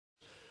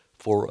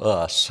for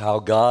us, how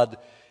God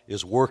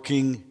is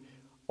working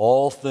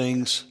all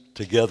things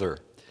together.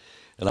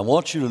 And I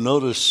want you to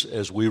notice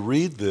as we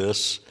read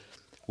this,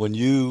 when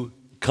you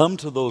come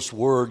to those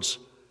words,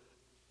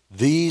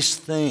 these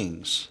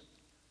things,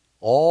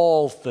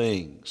 all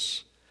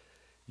things,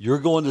 you're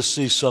going to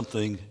see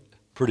something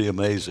pretty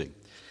amazing.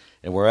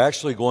 And we're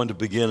actually going to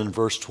begin in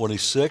verse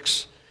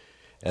 26,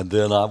 and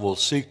then I will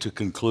seek to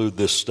conclude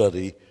this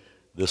study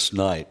this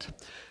night.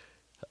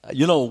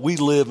 You know, we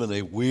live in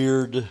a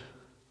weird,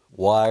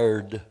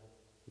 wired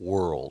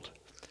world.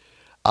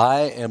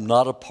 I am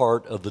not a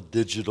part of the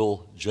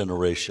digital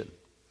generation.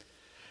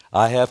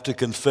 I have to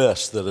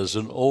confess that as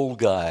an old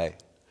guy,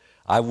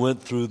 I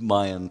went through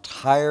my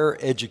entire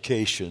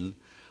education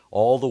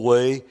all the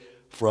way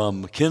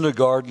from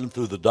kindergarten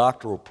through the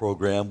doctoral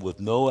program with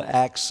no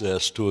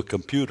access to a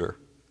computer.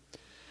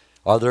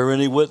 Are there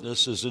any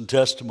witnesses and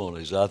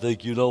testimonies? I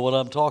think you know what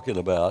I'm talking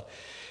about.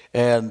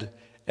 And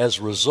as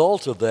a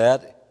result of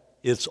that,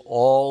 it's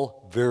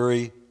all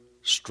very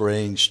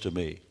strange to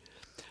me.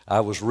 I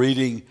was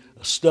reading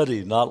a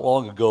study not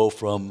long ago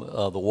from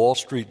the Wall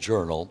Street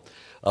Journal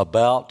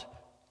about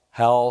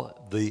how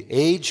the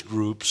age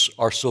groups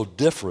are so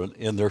different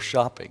in their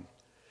shopping,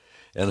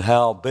 and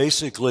how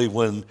basically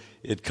when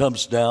it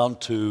comes down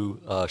to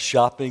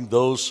shopping,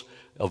 those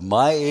of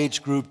my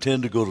age group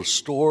tend to go to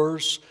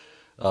stores.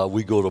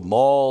 We go to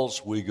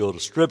malls, we go to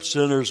strip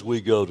centers,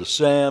 we go to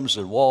Sam's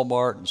and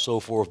Walmart and so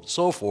forth and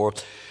so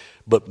forth.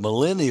 But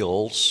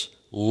millennials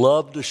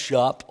love to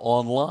shop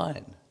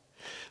online.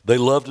 They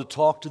love to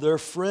talk to their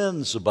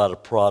friends about a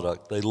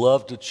product. They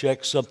love to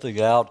check something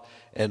out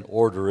and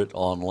order it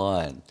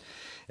online.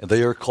 And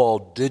they are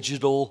called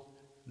digital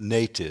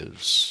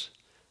natives.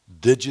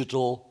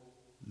 Digital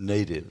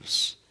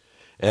natives.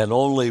 And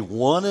only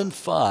 1 in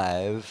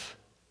 5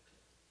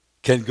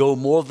 can go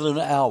more than an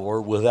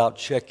hour without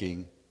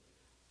checking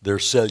their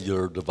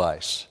cellular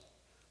device.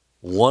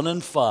 1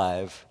 in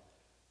 5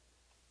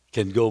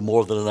 can go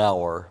more than an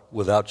hour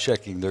without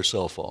checking their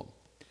cell phone.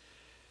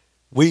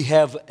 We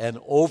have an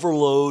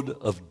overload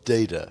of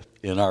data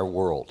in our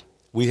world.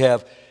 We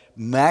have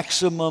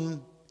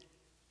maximum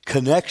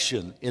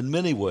connection in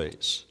many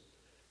ways.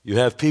 You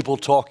have people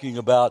talking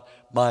about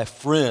my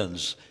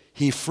friends.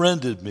 He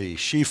friended me.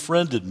 She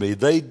friended me.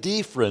 They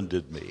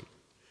defriended me.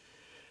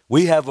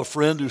 We have a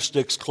friend who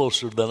sticks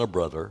closer than a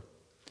brother.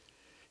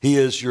 He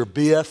is your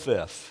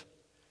BFF,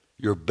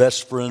 your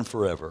best friend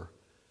forever,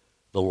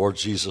 the Lord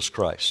Jesus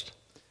Christ.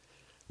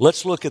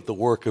 Let's look at the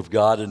work of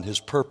God and His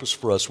purpose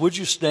for us. Would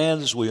you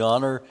stand as we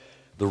honor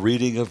the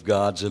reading of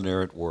God's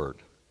inerrant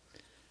word?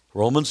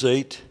 Romans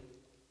 8,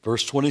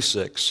 verse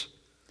 26.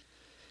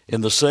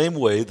 In the same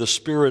way, the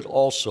Spirit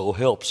also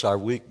helps our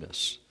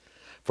weakness.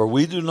 For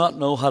we do not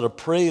know how to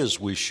pray as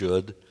we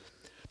should,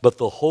 but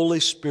the Holy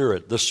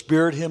Spirit, the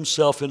Spirit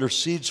Himself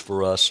intercedes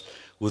for us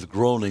with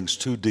groanings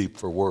too deep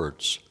for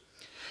words.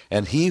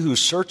 And He who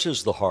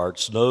searches the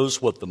hearts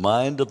knows what the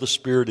mind of the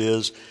Spirit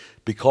is,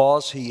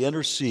 because He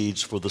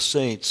intercedes for the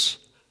saints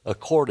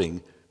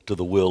according to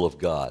the will of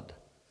God.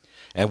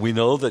 And we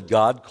know that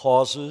God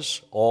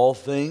causes all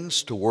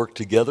things to work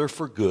together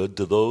for good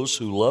to those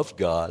who love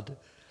God,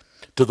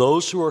 to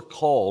those who are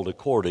called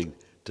according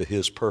to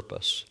His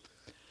purpose.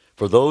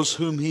 For those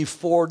whom He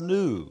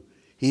foreknew,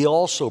 He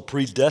also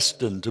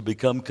predestined to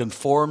become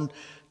conformed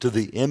to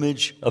the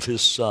image of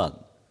His Son,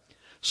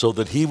 so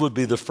that He would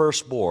be the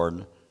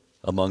firstborn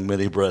among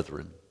many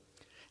brethren.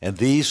 And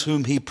these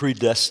whom He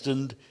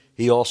predestined,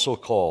 He also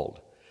called.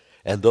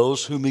 And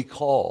those whom He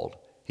called,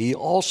 He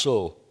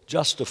also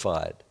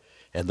justified.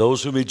 And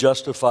those whom He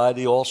justified,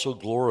 He also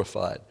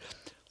glorified.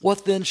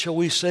 What then shall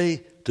we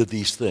say to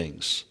these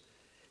things?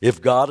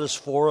 If God is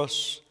for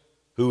us,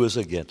 who is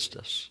against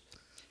us?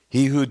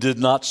 He who did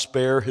not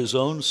spare His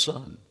own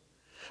Son,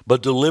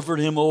 but delivered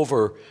Him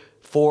over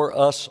for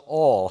us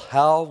all,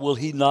 how will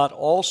He not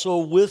also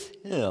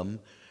with Him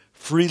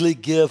freely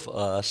give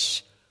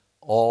us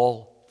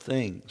all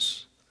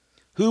things?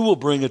 Who will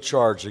bring a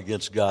charge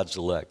against God's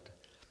elect?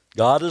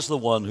 God is the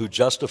one who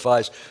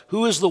justifies.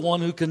 Who is the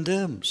one who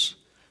condemns?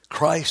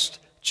 Christ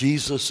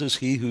Jesus is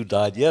He who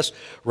died. Yes,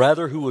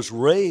 rather who was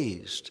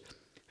raised,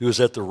 who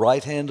is at the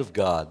right hand of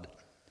God,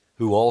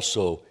 who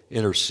also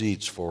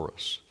intercedes for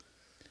us.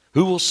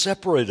 Who will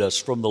separate us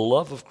from the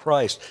love of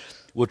Christ?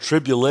 Will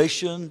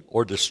tribulation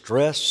or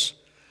distress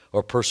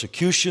or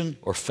persecution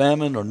or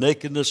famine or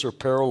nakedness or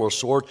peril or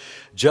sword?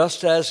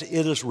 Just as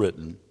it is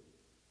written,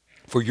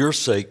 for your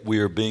sake we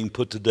are being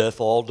put to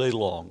death all day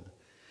long.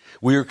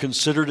 We are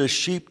considered as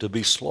sheep to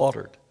be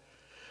slaughtered.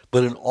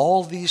 But in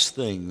all these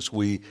things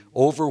we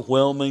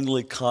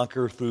overwhelmingly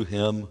conquer through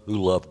Him who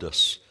loved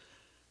us.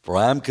 For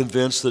I am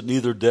convinced that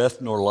neither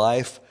death nor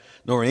life,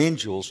 nor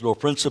angels, nor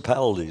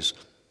principalities,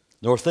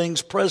 nor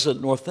things present,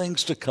 nor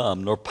things to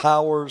come, nor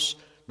powers,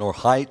 nor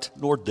height,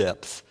 nor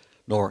depth,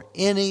 nor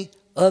any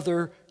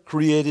other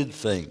created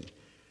thing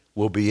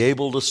will be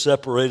able to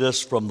separate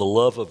us from the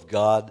love of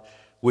God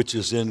which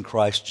is in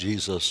Christ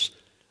Jesus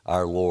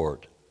our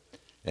Lord.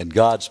 And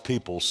God's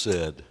people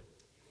said,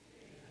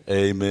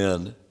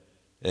 Amen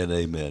and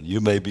amen.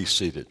 You may be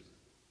seated.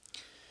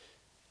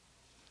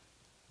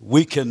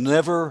 We can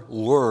never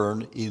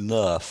learn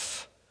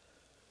enough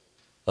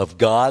of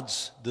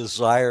God's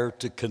desire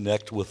to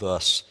connect with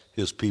us,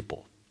 His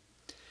people.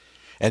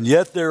 And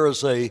yet there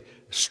is a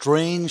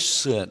strange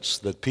sense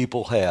that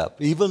people have,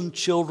 even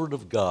children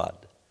of God,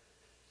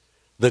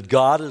 that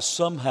God is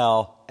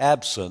somehow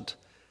absent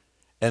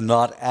and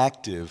not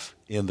active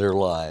in their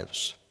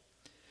lives.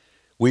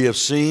 We have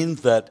seen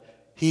that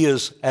He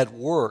is at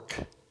work,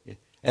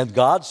 and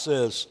God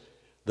says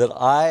that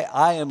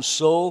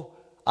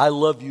I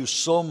love you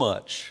so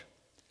much,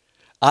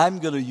 I'm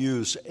going to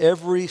use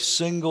every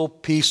single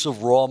piece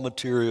of raw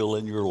material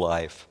in your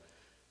life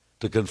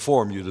to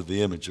conform you to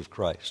the image of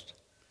Christ.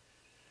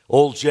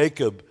 Old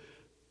Jacob,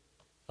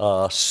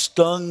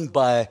 stung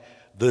by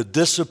the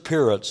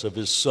disappearance of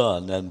his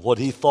son and what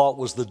he thought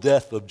was the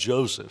death of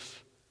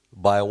Joseph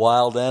by a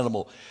wild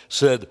animal,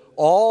 said,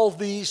 all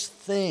these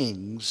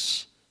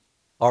things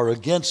are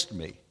against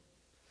me.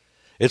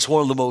 It's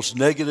one of the most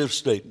negative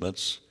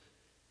statements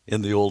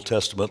in the Old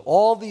Testament.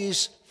 All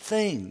these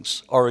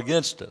things are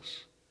against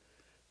us,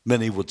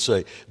 many would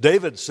say.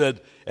 David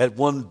said at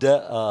one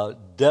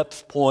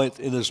depth point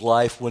in his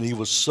life when he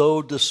was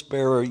so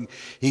despairing,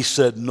 he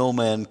said, no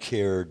man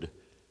cared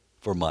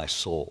for my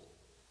soul.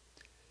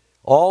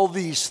 All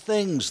these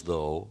things,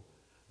 though,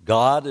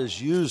 God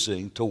is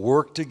using to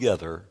work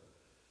together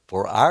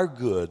for our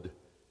good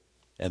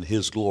and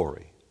His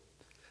glory.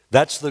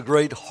 That's the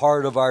great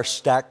heart of our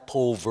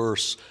stackpole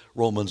verse,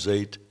 Romans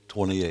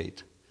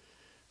 8:28,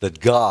 that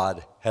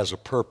God has a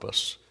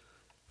purpose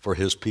for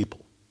His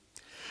people.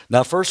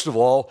 Now, first of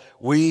all,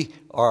 we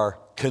are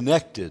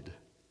connected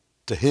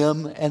to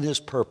Him and His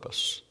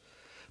purpose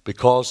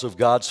because of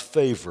God's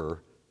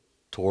favor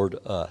toward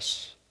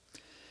us.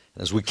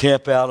 As we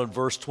camp out in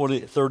verse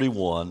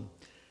 31,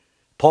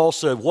 Paul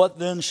said, what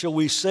then shall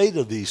we say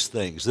to these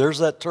things? There's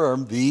that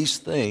term, these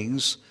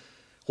things.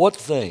 What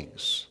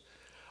things?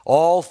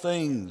 All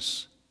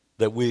things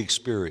that we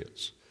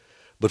experience.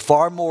 But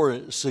far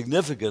more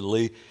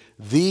significantly,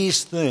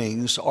 these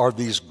things are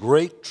these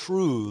great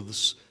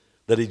truths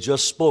that he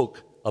just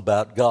spoke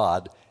about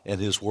God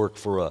and His work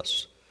for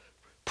us.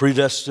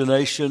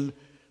 Predestination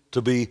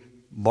to be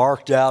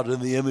marked out in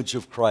the image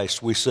of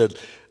Christ. We said,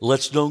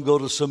 let's don't go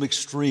to some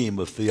extreme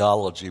of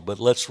theology, but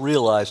let's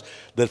realize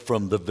that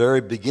from the very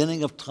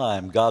beginning of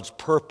time, God's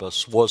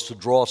purpose was to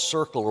draw a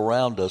circle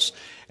around us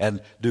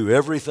and do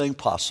everything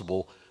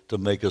possible to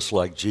make us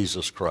like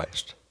Jesus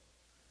Christ.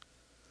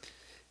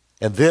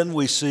 And then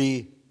we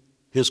see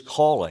His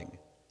calling,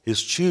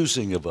 His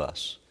choosing of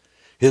us,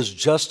 His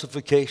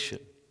justification,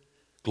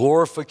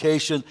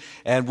 glorification,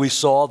 and we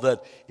saw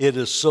that it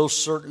is so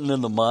certain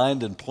in the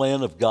mind and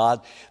plan of God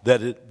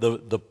that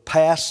the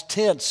past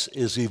tense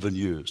is even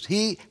used.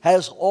 He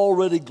has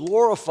already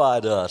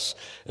glorified us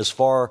as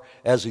far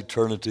as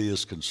eternity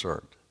is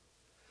concerned.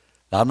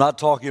 Now, I'm not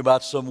talking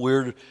about some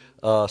weird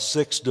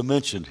sixth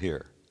dimension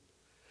here,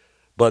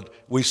 but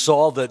we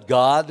saw that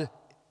God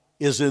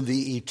is in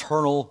the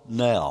eternal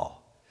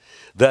now.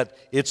 That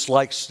it's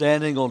like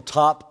standing on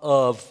top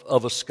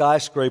of a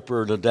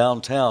skyscraper in a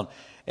downtown,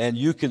 and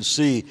you can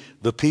see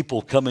the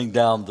people coming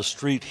down the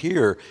street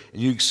here,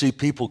 and you can see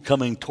people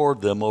coming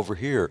toward them over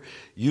here.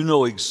 You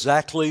know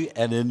exactly,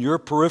 and in your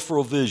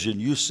peripheral vision,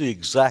 you see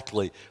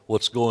exactly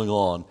what's going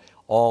on.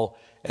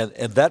 And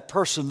that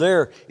person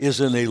there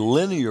is in a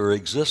linear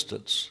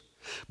existence,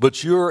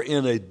 but you're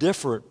in a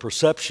different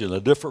perception,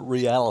 a different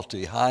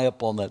reality high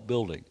up on that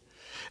building.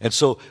 And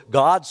so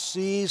God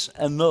sees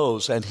and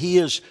knows, and He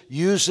is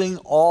using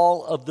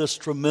all of this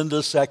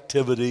tremendous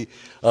activity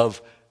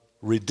of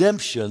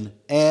redemption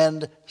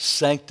and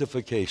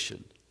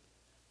sanctification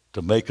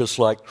to make us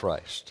like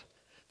Christ,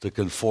 to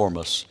conform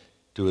us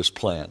to His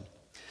plan.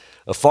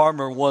 A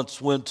farmer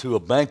once went to a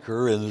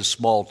banker in his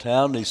small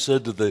town. He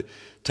said to the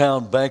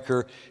town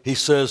banker, he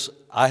says,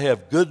 I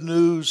have good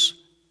news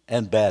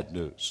and bad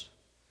news.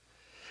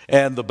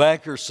 And the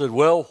banker said,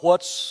 well,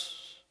 what's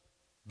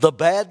the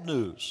bad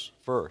news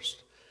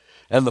first?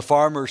 And the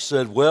farmer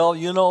said, well,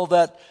 you know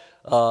that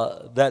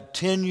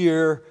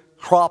 10-year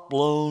crop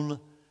loan,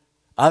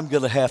 I'm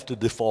going to have to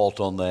default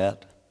on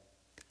that.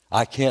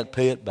 I can't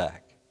pay it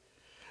back.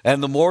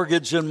 And the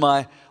mortgage on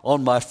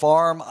my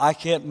farm, I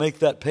can't make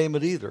that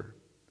payment either.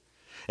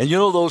 And you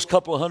know those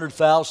couple of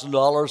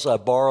 $100,000 I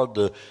borrowed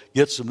to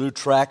get some new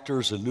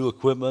tractors and new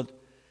equipment?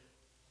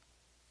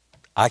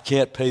 I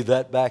can't pay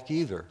that back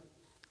either.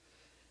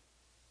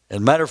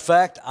 And matter of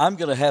fact, I'm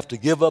going to have to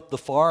give up the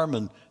farm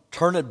and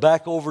turn it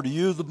back over to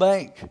you, the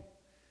bank.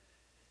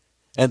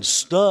 And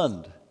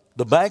stunned,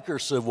 the banker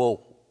said,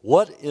 well,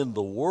 what in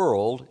the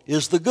world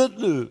is the good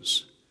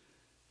news?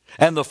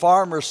 And the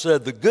farmer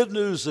said, the good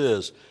news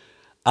is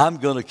I'm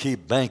going to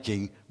keep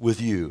banking with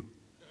you.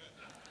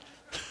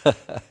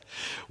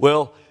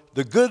 Well,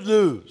 the good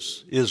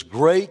news is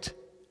great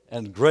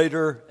and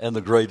greater and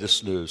the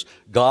greatest news.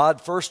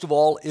 God, first of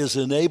all, is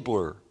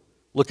enabler.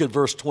 Look at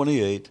verse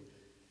 28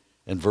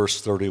 and verse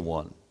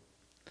 31.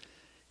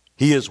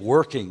 He is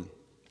working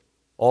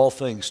all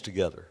things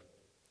together.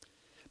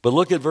 But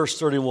look at verse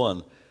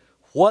 31.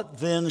 What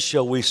then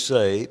shall we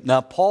say?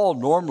 Now, Paul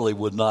normally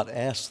would not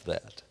ask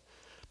that.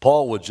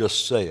 Paul would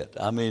just say it.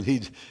 I mean,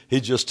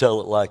 he'd just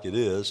tell it like it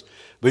is.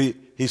 But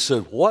he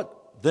said,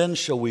 what then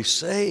shall we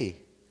say?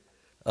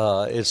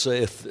 It's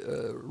a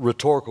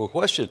rhetorical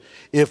question.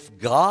 If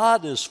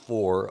God is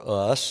for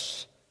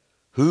us,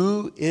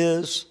 who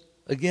is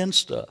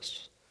against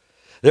us?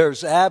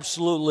 There's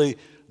absolutely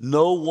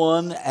no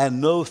one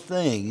and no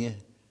thing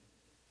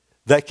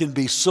that can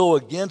be so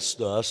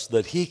against us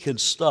that he can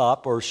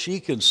stop or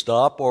she can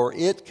stop or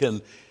it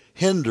can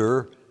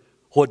hinder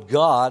what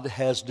God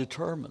has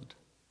determined.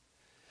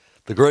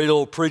 The great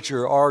old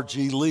preacher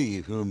R.G.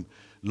 Lee, whom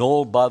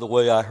Noel, by the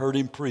way, I heard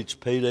him preach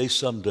Payday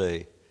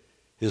Someday,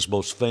 his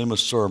most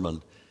famous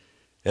sermon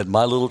at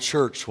my little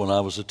church when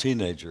I was a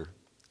teenager.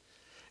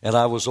 And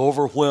I was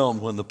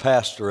overwhelmed when the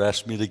pastor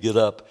asked me to get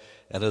up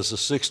and as a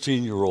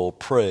 16-year-old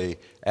pray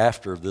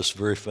after this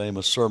very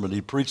famous sermon.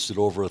 He preached it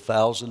over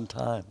 1,000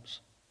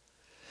 times.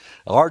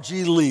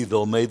 R.G. Lee,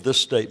 though, made this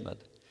statement: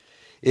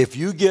 if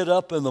you get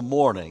up in the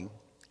morning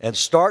and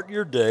start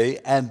your day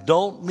and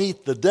don't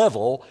meet the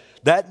devil,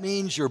 that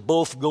means you're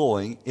both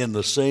going in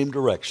the same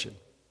direction.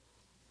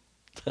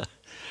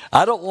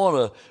 I don't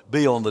want to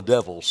be on the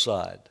devil's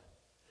side,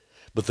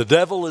 but the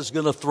devil is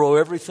going to throw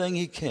everything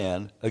he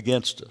can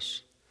against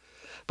us.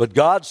 But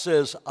God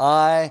says,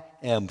 I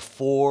am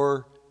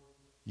for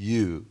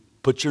you.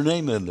 Put your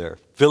name in there.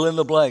 Fill in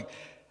the blank.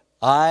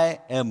 I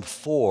am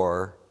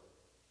for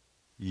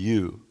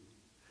you.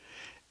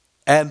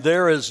 And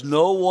there is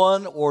no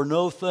one or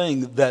no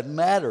thing that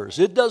matters.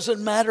 It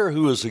doesn't matter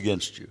who is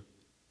against you.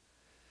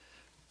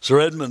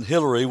 Sir Edmund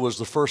Hillary was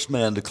the first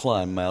man to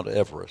climb Mount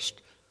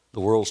Everest, the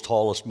world's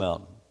tallest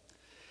mountain.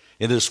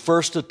 In his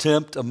first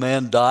attempt, a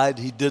man died.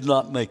 He did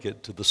not make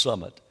it to the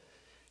summit.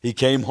 He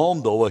came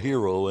home, though, a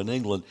hero in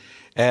England,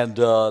 and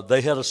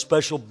they had a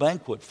special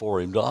banquet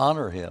for him to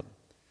honor him.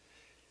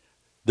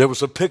 There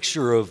was a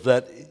picture of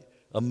that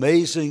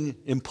amazing,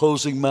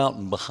 imposing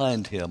mountain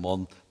behind him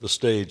on the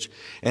stage,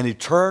 and he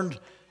turned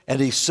and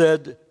he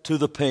said to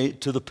the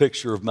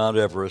picture of Mount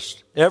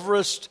Everest,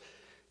 Everest,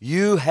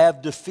 you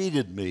have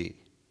defeated me,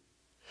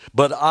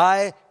 but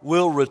I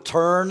will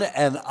return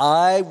and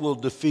I will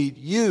defeat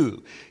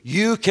you.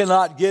 You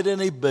cannot get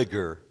any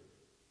bigger,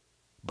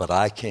 but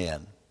I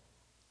can.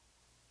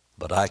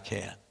 But I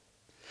can.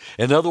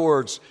 In other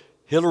words,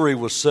 Hillary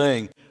was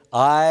saying,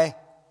 I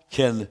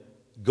can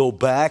go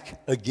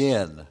back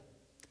again.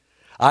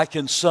 I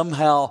can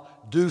somehow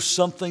do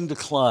something to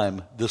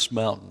climb this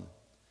mountain.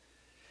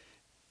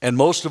 And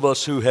most of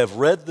us who have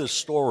read this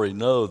story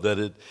know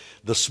that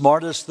the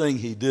smartest thing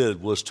he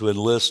did was to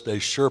enlist a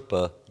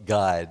Sherpa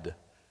guide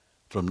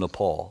from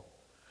Nepal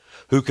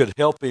who could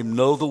help him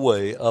know the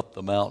way up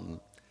the mountain.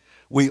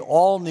 We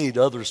all need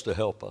others to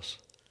help us.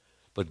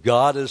 But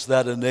God is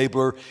that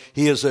enabler.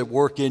 He is at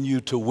work in you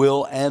to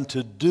will and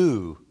to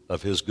do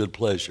of his good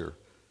pleasure,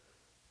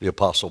 the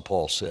Apostle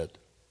Paul said.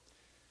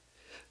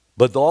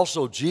 But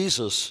also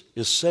Jesus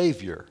is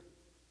Savior.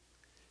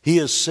 He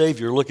is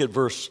Savior. Look at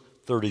verse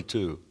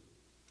 32.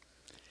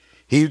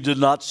 He did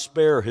not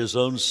spare his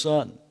own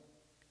son,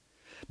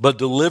 but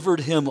delivered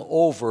him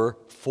over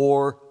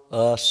for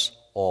us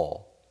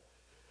all.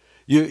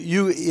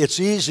 It's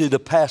easy to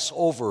pass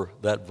over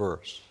that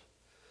verse.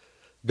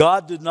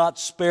 God did not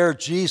spare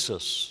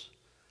Jesus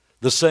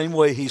the same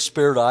way he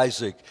spared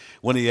Isaac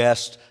when he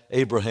asked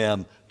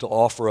Abraham to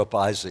offer up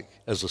Isaac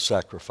as a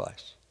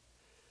sacrifice.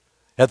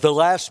 At the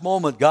last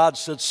moment, God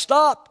said,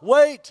 stop,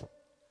 wait.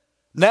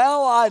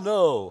 Now I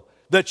know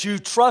that you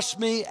trust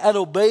me and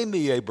obey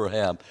me,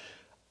 Abraham.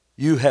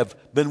 You have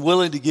been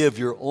willing to give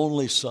your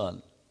only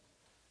son.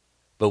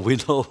 But we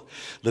know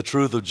the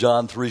truth of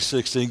John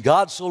 3:16.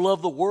 God so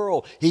loved the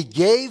world, he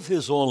gave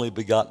his only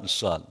begotten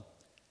son.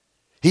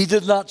 He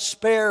did not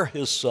spare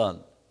his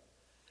son,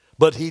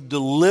 but he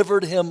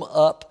delivered him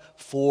up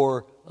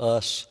for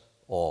us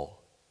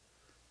all.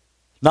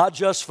 Not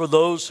just for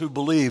those who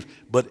believe,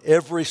 but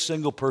every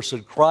single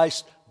person.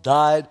 Christ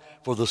died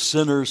for the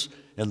sinners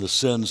and the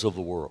sins of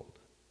the world.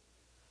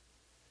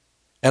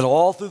 And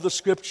all through the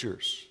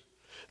scriptures,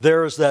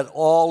 there is that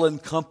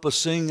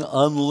all-encompassing,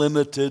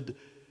 unlimited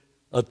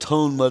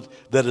atonement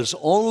that is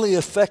only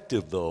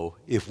effective, though,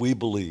 if we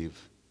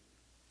believe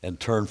and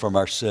turn from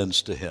our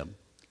sins to him.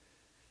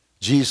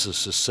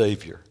 Jesus is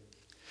Savior.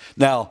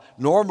 Now,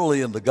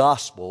 normally in the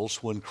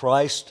Gospels, when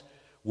Christ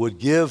would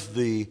give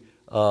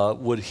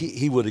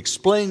he would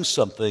explain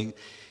something,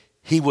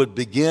 he would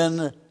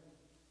begin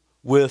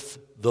with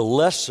the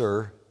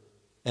lesser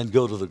and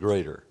go to the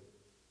greater.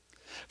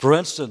 For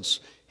instance,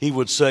 he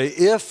would say,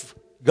 if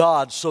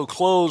God so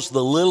clothes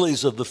the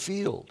lilies of the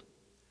field,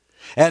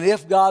 and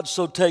if God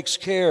so takes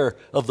care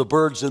of the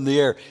birds in the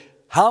air,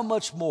 how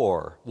much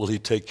more will he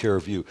take care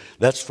of you?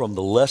 That's from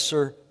the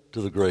lesser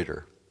to the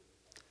greater.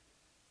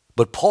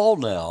 But Paul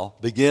now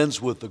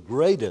begins with the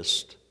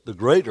greatest, the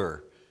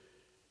greater,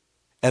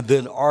 and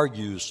then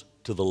argues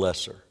to the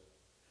lesser.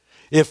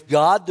 If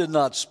God did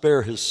not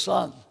spare his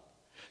son,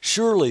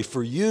 surely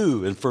for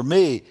you and for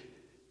me,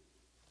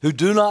 who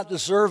do not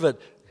deserve it,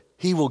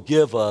 he will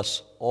give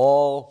us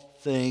all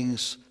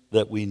things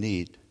that we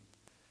need.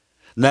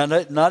 Now,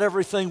 not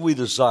everything we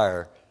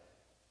desire,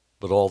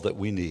 but all that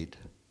we need.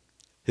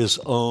 His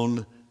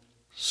own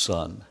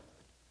Son.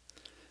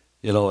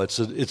 You know, it's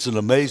an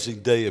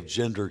amazing day of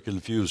gender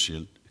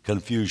confusion,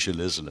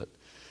 isn't it?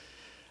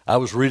 I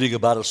was reading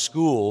about a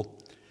school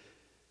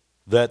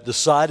that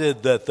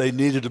decided that they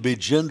needed to be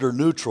gender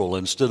neutral.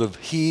 Instead of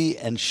he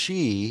and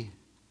she,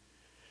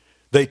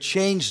 they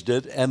changed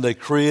it and they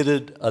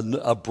created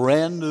a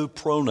brand new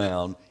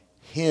pronoun,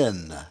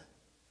 hen.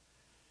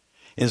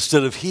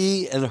 Instead of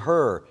he and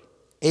her,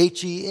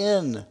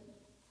 H-E-N.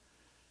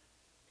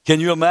 Can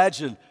you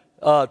imagine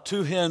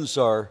two hens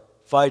are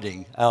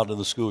fighting out in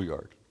the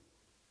schoolyard?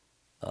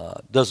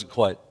 Doesn't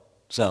quite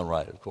sound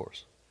right, of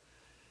course.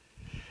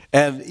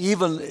 And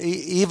even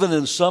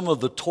in some of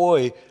the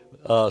toy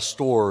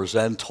stores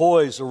and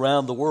toys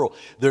around the world,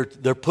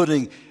 they're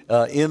putting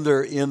in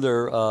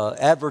their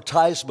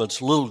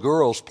advertisements little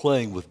girls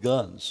playing with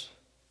guns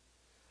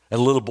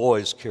and little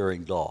boys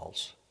carrying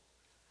dolls.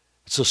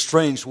 It's a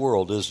strange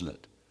world, isn't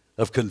it?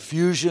 Of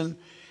confusion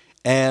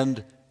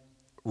and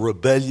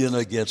rebellion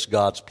against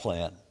God's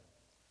plan.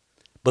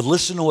 But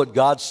listen to what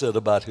God said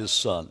about his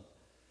Son.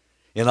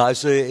 In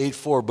Isaiah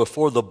 8:4,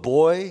 before the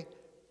boy,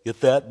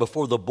 get that?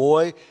 Before the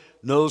boy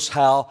knows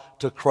how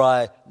to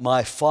cry,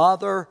 my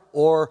father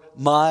or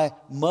my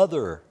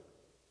mother.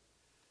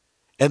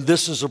 And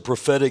this is a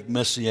prophetic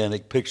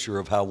messianic picture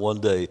of how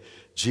one day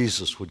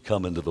Jesus would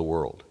come into the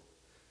world.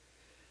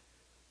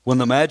 When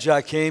the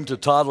Magi came to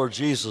toddler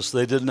Jesus,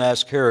 they didn't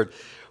ask Herod,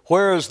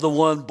 where is the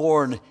one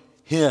born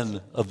hen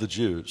of the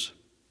Jews?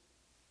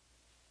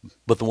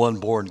 But the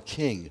one born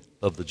king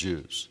of the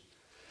Jews.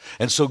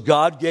 And so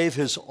God gave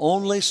his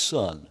only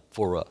Son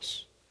for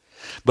us.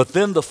 But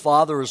then the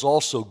Father is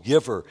also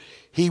giver.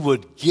 He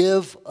would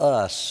give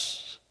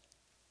us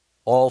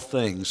all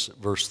things,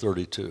 verse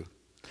 32.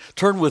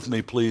 Turn with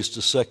me, please,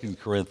 to 2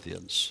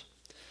 Corinthians.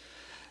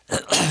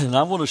 And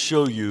I want to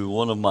show you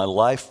one of my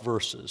life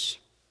verses,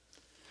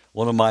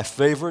 one of my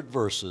favorite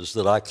verses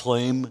that I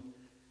claim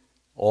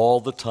all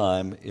the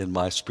time in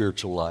my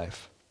spiritual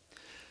life.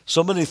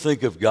 So many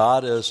think of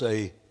God as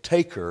a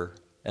taker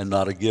and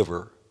not a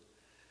giver,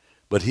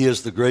 but he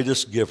is the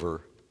greatest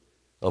giver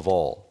of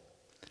all.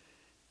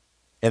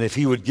 And if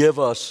he would give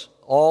us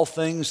all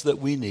things that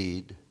we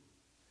need,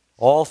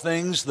 all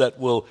things that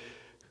will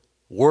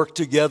work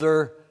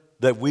together,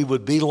 that we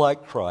would be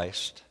like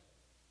Christ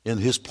in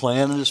his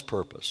plan and his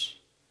purpose,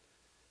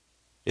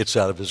 it's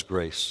out of his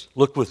grace.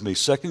 Look with me,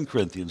 2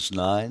 Corinthians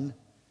 9,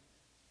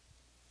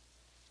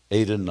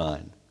 8 and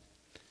 9.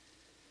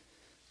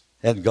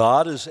 And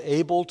God is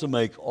able to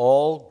make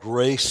all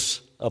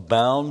grace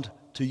abound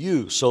to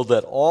you, so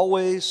that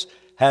always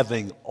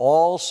having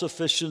all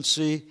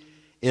sufficiency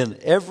in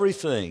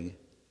everything,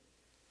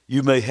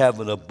 you may have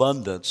an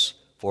abundance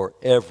for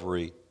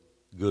every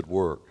good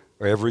work,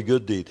 or every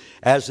good deed.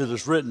 As it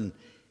is written,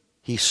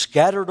 he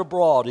scattered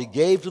abroad, he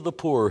gave to the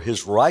poor,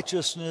 his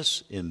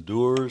righteousness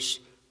endures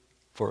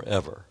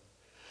forever.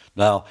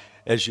 Now,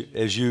 as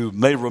you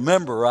may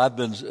remember, I've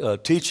been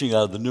teaching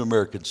out of the New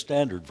American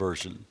Standard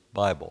Version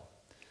Bible.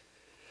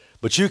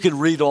 But you can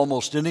read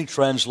almost any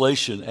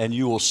translation and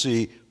you will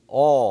see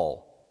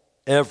all,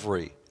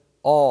 every,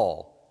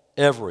 all,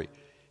 every.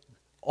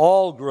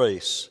 All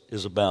grace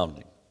is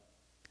abounding.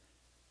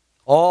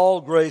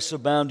 All grace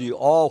abound to you,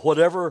 all,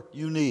 whatever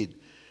you need,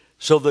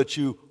 so that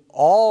you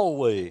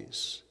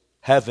always,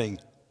 having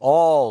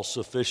all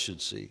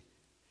sufficiency,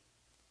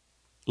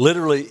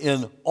 literally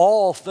in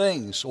all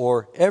things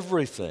or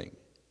everything,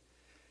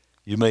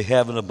 you may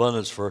have an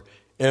abundance for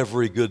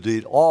every good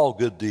deed, all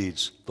good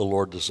deeds the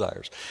Lord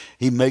desires.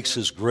 He makes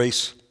his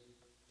grace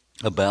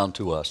abound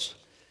to us.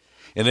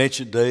 In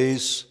ancient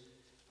days,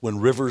 when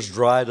rivers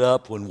dried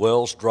up, when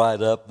wells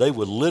dried up, they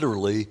would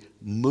literally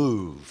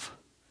move.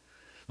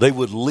 They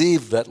would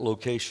leave that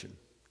location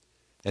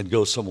and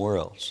go somewhere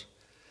else.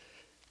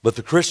 But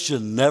the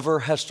Christian never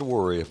has to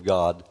worry if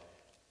God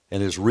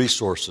and his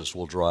resources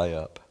will dry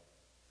up.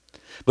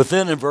 But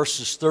then in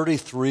verses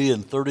 33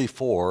 and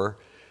 34,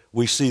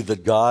 we see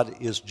that God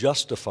is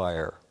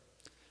justifier.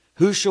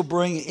 Who shall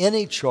bring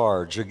any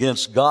charge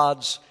against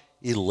God's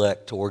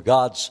elect or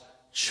God's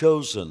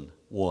chosen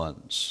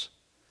ones?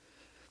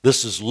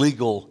 This is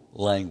legal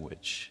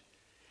language.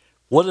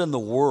 What in the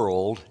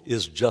world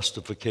is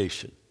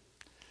justification?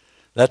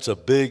 That's a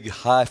big,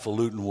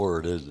 highfalutin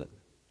word, isn't it?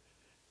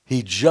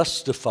 He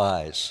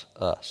justifies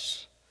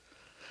us.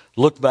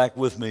 Look back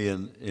with me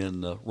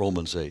in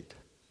Romans 8.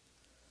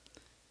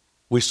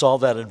 We saw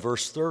that in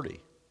verse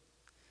 30.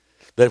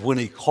 That when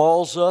he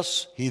calls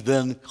us, he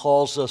then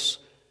calls us,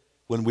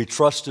 when we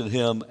trust in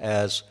him,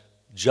 as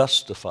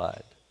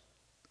justified.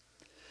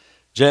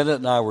 Janet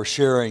and I were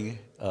sharing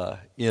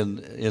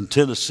in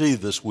Tennessee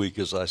this week,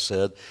 as I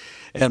said,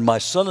 and my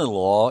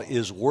son-in-law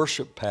is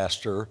worship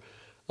pastor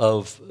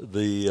of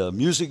the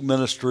music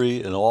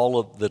ministry and all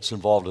of that's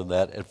involved in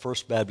that at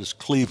First Baptist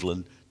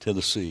Cleveland,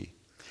 Tennessee.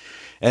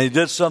 And he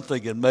did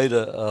something and made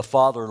a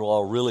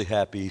father-in-law really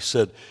happy. He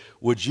said,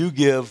 would you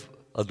give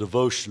a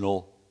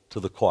devotional to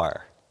the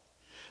choir?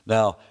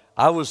 Now,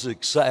 I was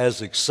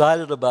as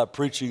excited about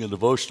preaching a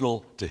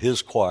devotional to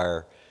his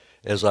choir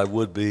as I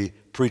would be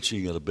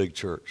preaching in a big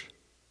church.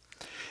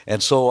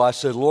 And so I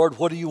said, Lord,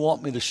 what do you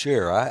want me to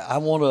share? I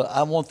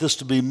want this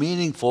to be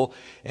meaningful.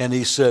 And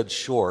he said,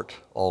 short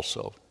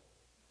also.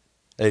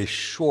 A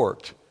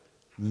short,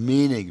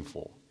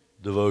 meaningful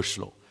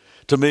devotional.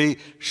 To me,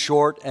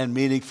 short and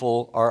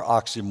meaningful are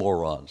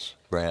oxymorons,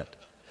 Grant.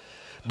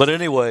 But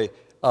anyway,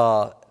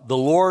 the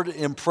Lord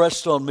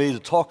impressed on me to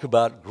talk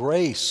about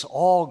grace,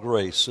 all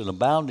grace and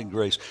abounding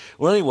grace.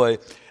 Well, anyway,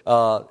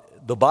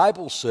 the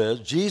Bible says,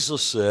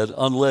 Jesus said,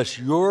 unless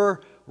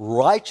your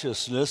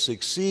righteousness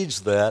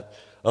exceeds that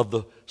of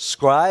the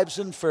scribes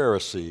and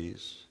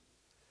Pharisees,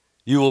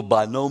 you will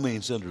by no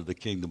means enter the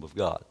kingdom of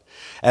God.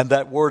 And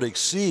that word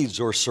exceeds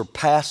or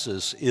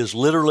surpasses is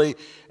literally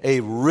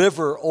a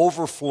river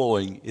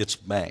overflowing its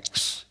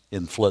banks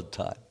in flood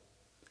time.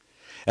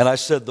 And I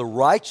said the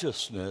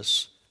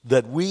righteousness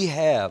that we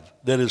have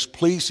that is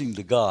pleasing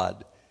to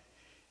God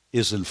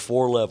is in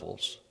 4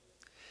 levels.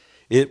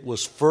 It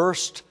was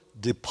first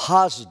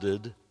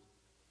deposited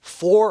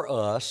for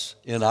us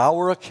in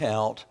our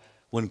account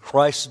when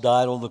Christ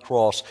died on the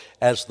cross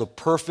as the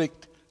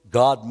perfect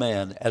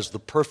God-man, as the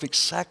perfect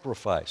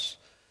sacrifice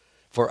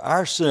for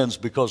our sins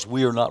because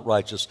we are not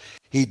righteous.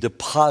 He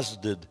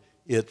deposited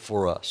it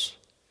for us.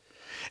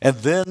 And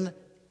then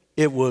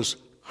it was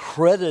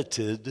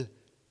credited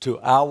to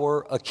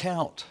our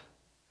account.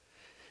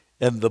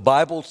 And the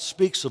Bible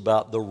speaks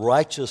about the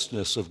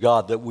righteousness of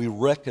God that we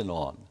reckon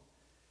on.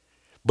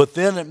 But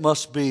then it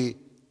must be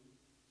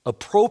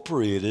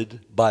appropriated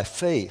by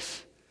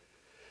faith,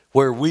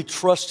 where we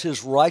trust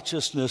his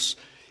righteousness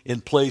in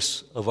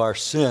place of our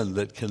sin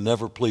that can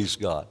never please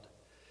God.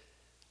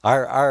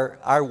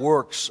 Our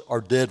works are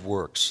dead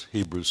works,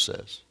 Hebrews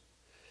says.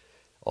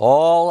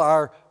 All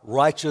our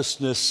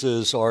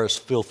righteousnesses are as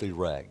filthy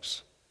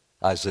rags,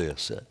 Isaiah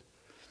said.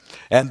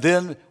 And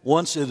then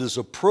once it is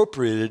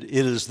appropriated,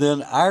 it is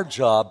then our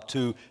job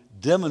to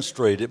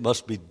demonstrate. It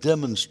must be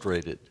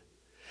demonstrated.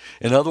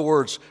 In other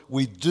words,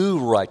 we do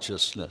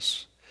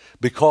righteousness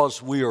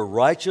because we are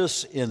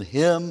righteous in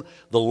him,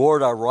 the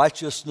Lord our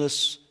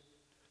righteousness.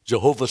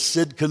 Jehovah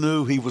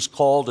Sidkenu, he was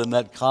called in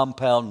that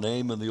compound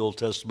name in the Old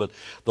Testament,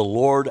 the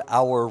Lord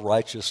our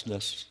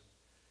righteousness.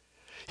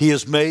 He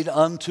is made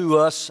unto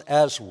us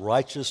as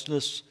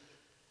righteousness,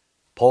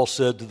 Paul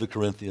said to the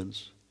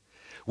Corinthians.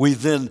 We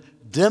then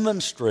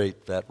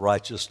demonstrate that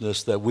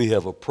righteousness that we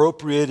have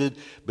appropriated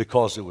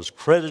because it was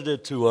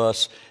credited to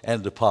us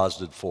and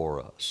deposited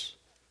for us.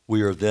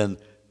 We are then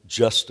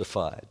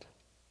justified.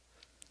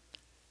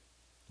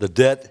 The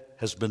debt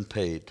has been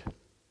paid.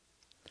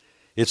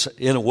 It's,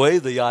 in a way,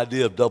 the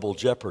idea of double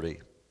jeopardy.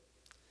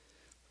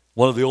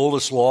 One of the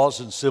oldest laws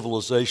in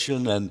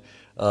civilization and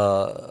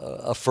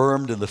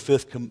affirmed in the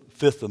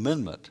Fifth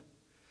Amendment,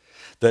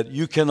 that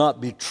you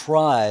cannot be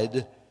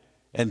tried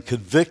and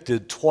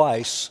convicted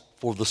twice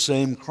for the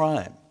same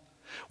crime.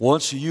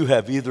 Once you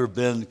have either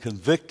been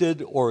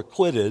convicted or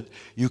acquitted,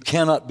 you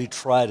cannot be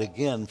tried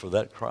again for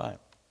that crime.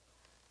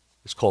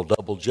 It's called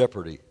double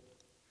jeopardy,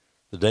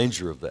 the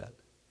danger of that.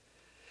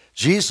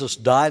 Jesus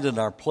died in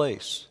our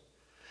place.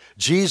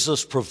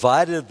 Jesus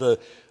provided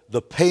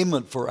the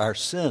payment for our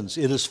sins.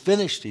 It is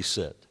finished, he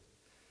said.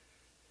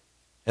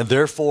 And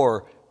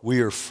therefore, we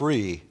are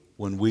free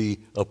when we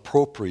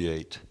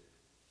appropriate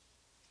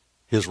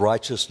his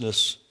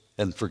righteousness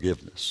and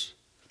forgiveness.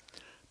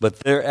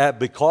 But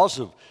because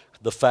of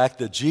the fact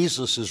that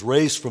Jesus is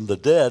raised from the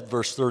dead,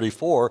 verse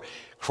 34,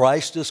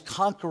 Christ is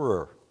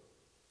conqueror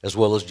as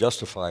well as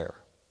justifier.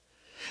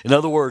 In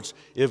other words,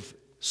 if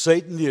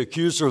Satan, the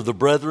accuser of the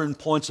brethren,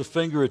 points a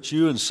finger at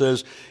you and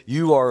says,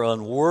 you are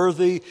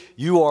unworthy,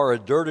 you are a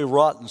dirty,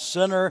 rotten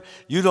sinner,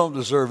 you don't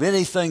deserve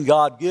anything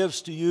God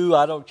gives to you,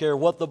 I don't care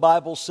what the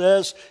Bible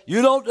says,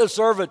 you don't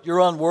deserve it, you're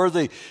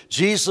unworthy.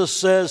 Jesus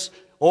says,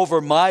 over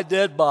my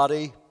dead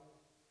body,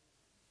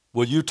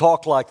 will you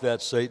talk like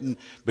that, Satan?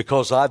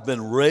 Because I've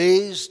been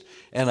raised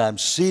and I'm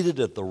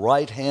seated at the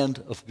right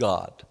hand of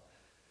God.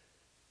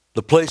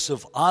 The place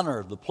of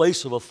honor, the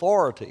place of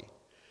authority.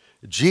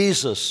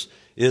 Jesus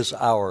is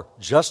our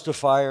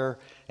justifier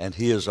and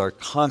he is our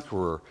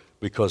conqueror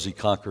because he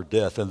conquered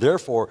death. And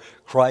therefore,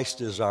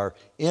 Christ is our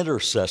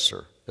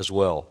intercessor as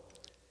well.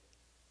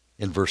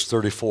 In verse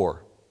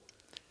 34,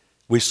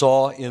 we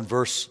saw in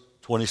verse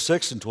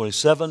 26 and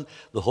 27,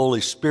 the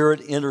Holy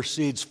Spirit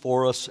intercedes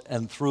for us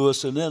and through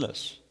us and in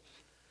us.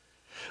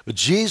 But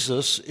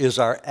Jesus is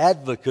our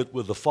advocate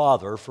with the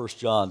Father, 1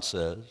 John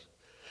says.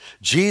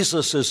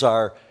 Jesus is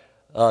our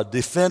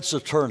defense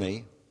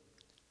attorney.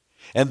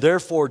 And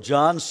therefore,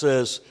 Paul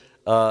says,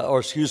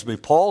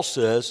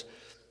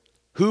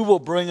 who will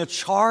bring a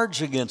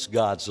charge against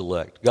God's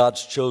elect,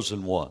 God's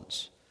chosen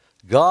ones?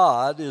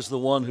 God is the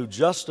one who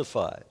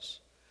justifies.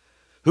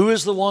 Who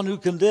is the one who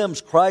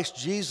condemns? Christ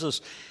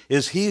Jesus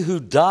is he who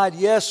died,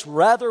 yes,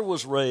 rather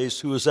was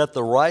raised, who is at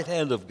the right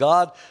hand of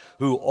God,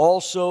 who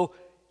also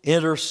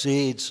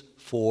intercedes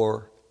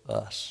for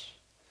us.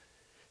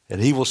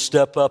 And he will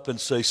step up and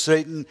say,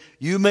 Satan,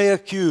 you may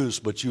accuse,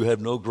 but you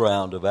have no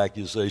ground of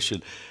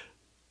accusation.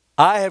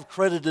 I have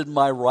credited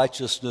my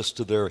righteousness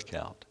to their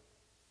account.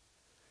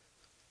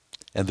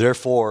 And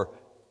therefore,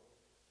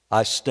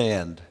 I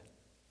stand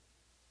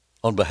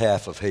on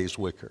behalf of Hayes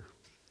Wicker.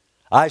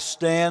 I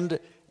stand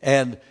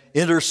and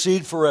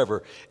intercede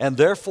forever. And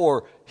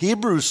therefore,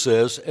 Hebrews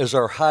says, as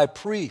our high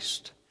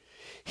priest,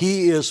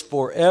 he is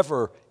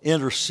forever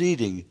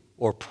interceding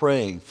or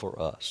praying for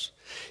us.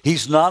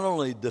 He's not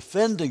only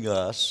defending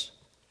us,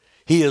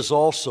 he is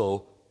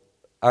also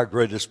our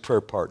greatest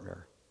prayer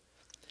partner.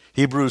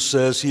 Hebrews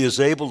says he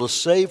is able to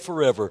save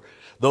forever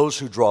those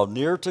who draw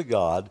near to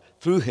God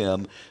through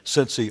him,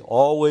 since he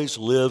always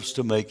lives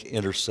to make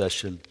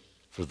intercession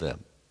for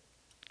them.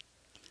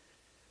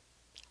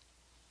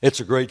 It's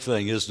a great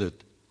thing, isn't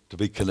it, to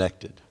be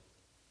connected.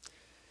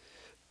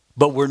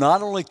 But we're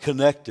not only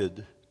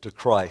connected to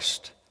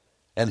Christ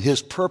and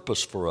his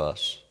purpose for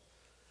us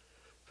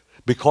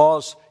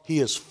because he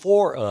is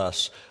for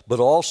us, but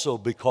also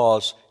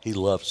because he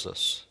loves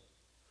us.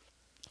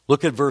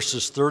 Look at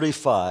verses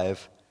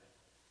 35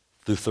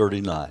 through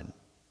 39.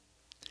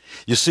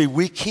 You see,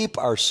 we keep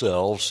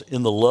ourselves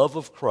in the love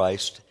of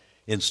Christ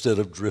instead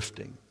of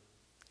drifting.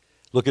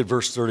 Look at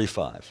verse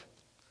 35.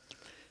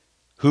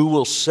 Who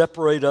will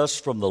separate us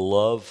from the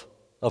love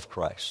of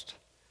Christ?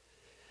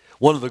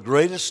 One of the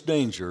greatest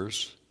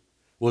dangers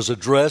was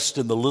addressed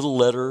in the little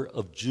letter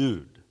of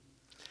Jude.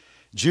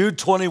 Jude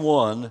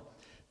 21,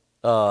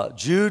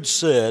 Jude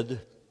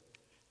said,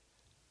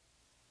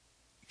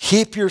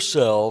 keep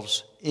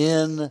yourselves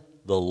in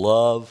the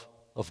love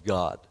of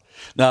God.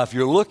 Now, if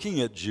you're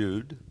looking at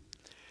Jude,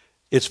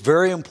 it's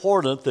very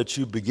important that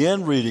you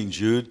begin reading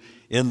Jude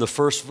in the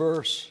first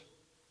verse.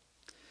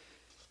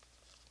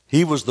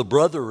 He was the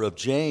brother of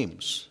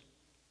James,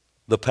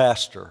 the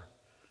pastor,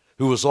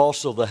 who was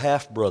also the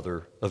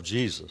half-brother of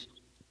Jesus.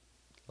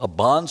 A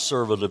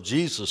bondservant of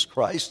Jesus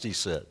Christ, he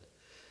said.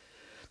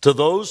 To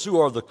those who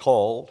are the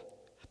called,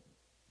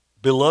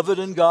 beloved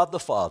in God the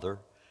Father,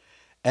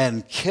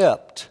 and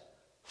kept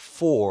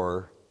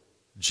for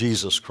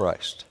Jesus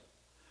Christ.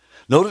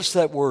 Notice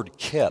that word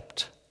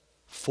kept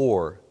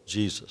for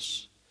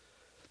Jesus.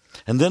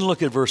 And then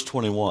look at verse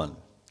 21.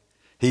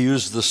 He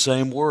used the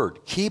same word.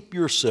 Keep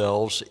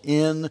yourselves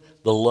in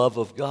the love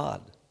of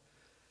God,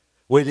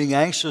 waiting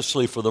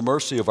anxiously for the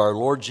mercy of our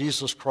Lord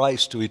Jesus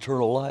Christ to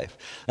eternal life.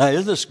 Now,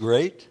 isn't this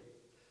great?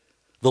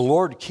 The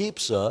Lord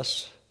keeps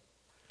us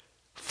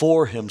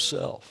for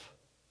himself.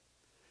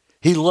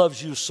 He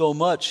loves you so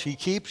much, he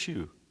keeps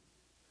you.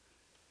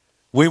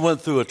 We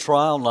went through a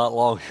trial not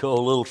long ago,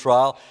 a little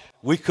trial.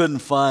 We couldn't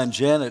find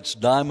Janet's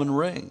diamond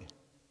ring,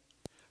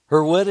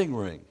 her wedding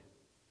ring.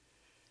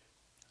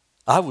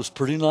 I was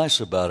pretty nice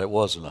about it,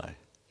 wasn't I?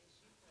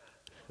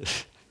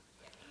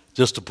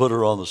 Just to put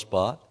her on the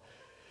spot.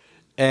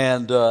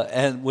 And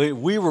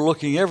we were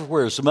looking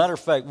everywhere. As a matter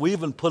of fact, we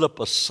even put up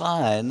a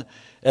sign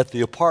at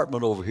the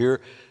apartment over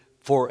here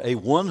for a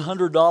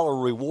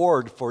 $100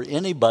 reward for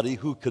anybody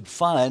who could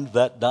find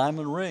that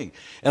diamond ring.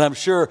 And I'm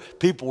sure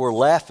people were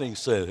laughing,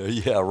 saying,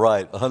 yeah,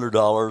 right,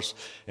 $100,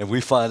 and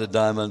we find a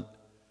diamond.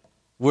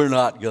 We're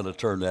not going to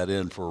turn that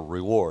in for a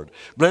reward.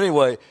 But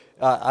anyway,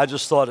 I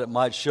just thought it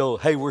might show,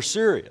 hey, we're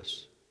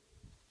serious.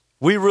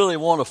 We really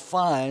want to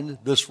find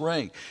this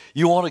ring.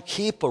 You want to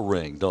keep a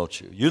ring,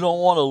 don't you? You don't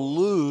want to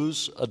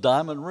lose a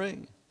diamond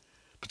ring,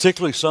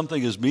 particularly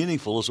something as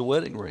meaningful as a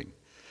wedding ring.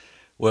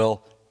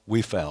 Well,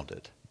 we found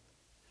it.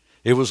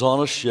 It was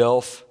on a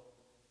shelf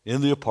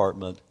in the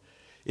apartment.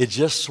 It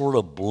just sort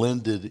of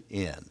blended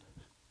in.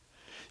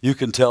 You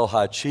can tell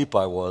how cheap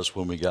I was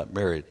when we got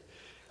married,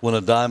 when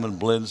a diamond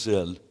blends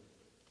in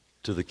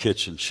to the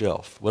kitchen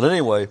shelf. But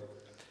anyway,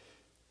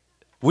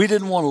 we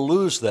didn't want to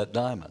lose that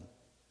diamond,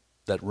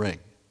 that ring.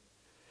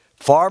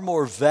 Far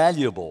more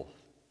valuable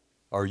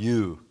are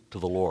you to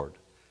the Lord.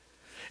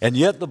 And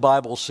yet the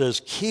Bible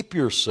says, keep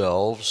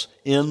yourselves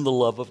in the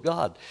love of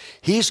God.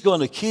 He's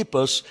going to keep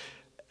us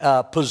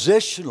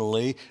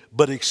positionally,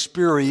 but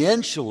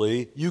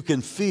experientially, you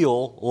can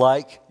feel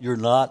like you're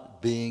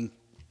not being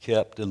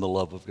kept in the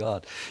love of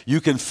God. You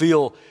can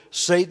feel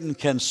Satan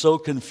can so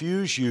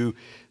confuse you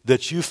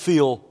that you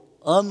feel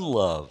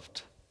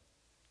unloved.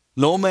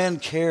 No man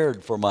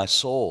cared for my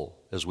soul,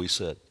 as we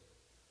said,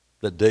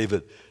 that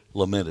David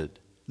lamented.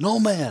 No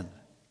man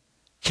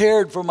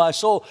cared for my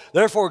soul.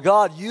 Therefore,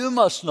 God, you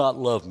must not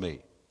love me.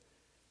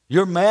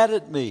 You're mad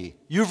at me.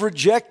 You've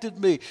rejected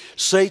me.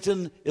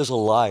 Satan is a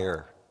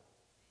liar.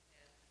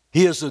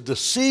 He is a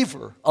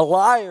deceiver, a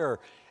liar,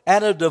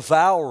 and a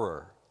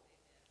devourer.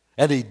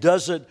 And he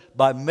does it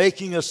by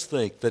making us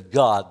think that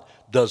God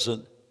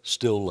doesn't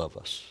still love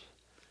us.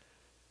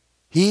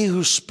 He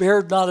who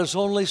spared not his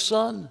only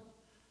son,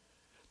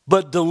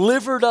 but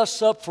delivered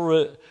us up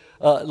for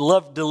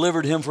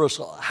delivered him for us.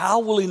 How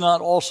will he not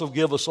also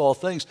give us all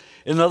things?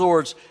 In other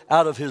words,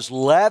 out of his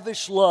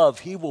lavish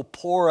love, he will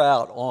pour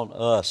out on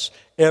us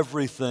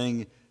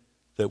everything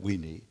that we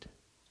need.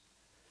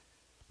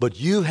 But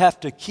you have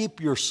to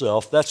keep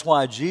yourself. That's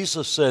why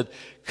Jesus said,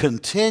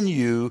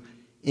 continue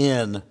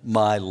in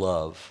my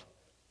love.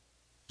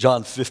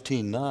 John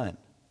 15:9.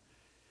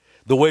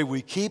 The way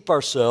we keep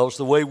ourselves,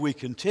 the way we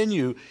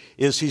continue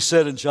is, he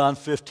said in John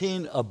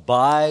 15,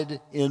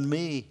 abide in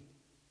me.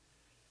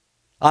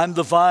 I'm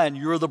the vine,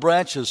 you're the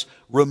branches.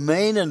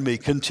 Remain in me,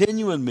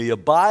 continue in me,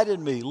 abide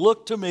in me,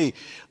 look to me.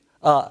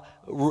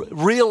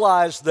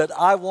 Realize that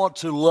I want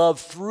to love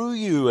through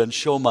you and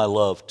show my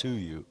love to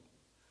you.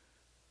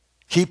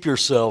 Keep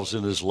yourselves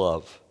in his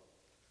love.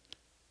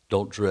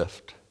 Don't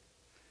drift.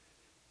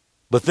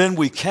 But then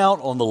we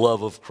count on the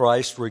love of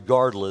Christ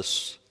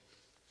regardless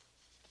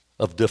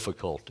of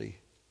difficulty.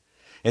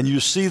 And you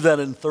see that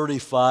in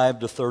 35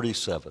 to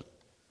 37.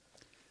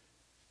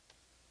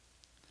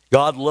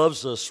 God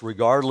loves us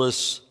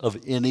regardless of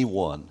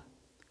anyone.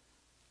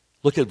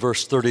 Look at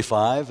verse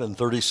 35 and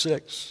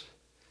 36.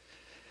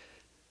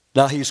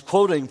 Now he's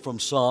quoting from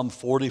Psalm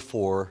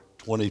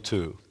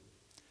 44:22.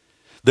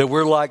 That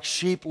we're like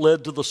sheep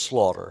led to the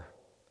slaughter,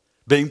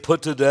 being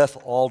put to death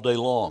all day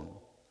long.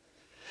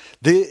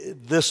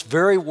 This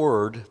very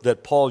word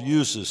that Paul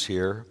uses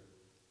here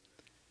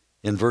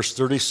in verse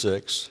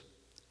 36,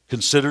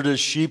 considered as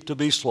sheep to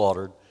be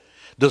slaughtered,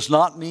 does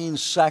not mean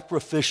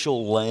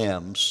sacrificial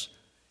lambs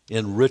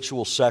in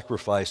ritual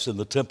sacrifice in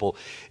the temple.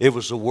 It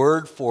was a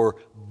word for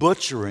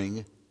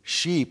butchering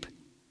sheep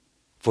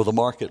for the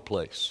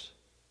marketplace.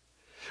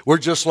 We're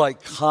just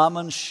like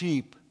common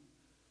sheep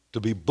to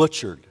be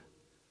butchered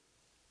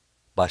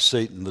by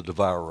Satan the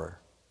devourer,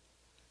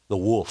 the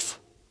wolf,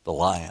 the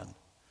lion.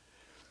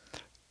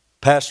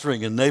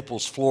 Pastoring in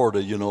Naples,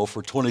 Florida,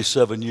 for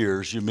 27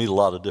 years, you meet a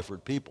lot of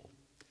different people.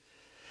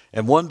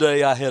 And one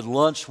day I had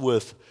lunch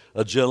with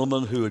a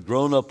gentleman who had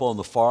grown up on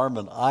the farm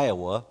in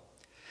Iowa,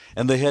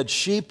 and they had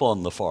sheep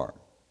on the farm.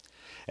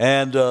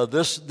 And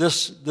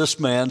this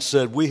man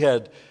said we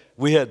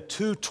had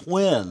two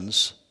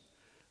twins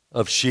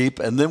of sheep,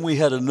 and then we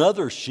had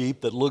another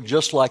sheep that looked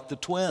just like the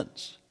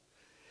twins.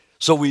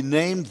 So we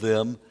named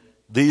them,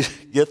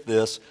 get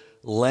this,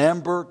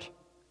 Lambert,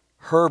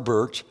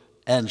 Herbert,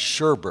 and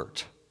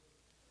Sherbert.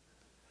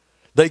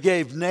 They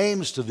gave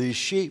names to these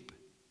sheep,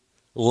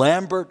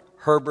 Lambert,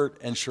 Herbert,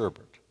 and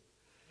Sherbert.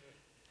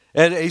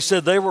 And he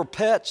said they were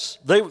pets.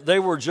 They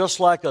were just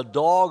like a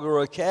dog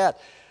or a cat.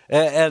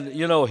 And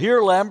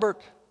here, Lambert.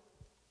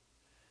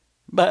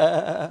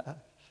 Bah.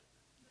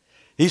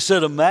 He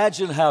said,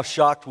 imagine how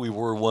shocked we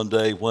were one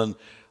day when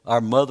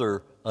our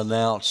mother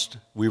announced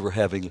we were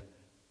having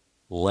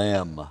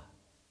lamb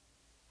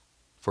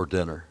for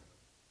dinner.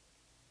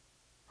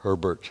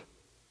 Herbert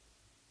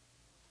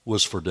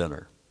was for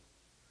dinner.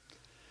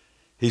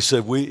 He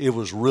said it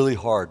was really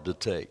hard to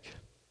take.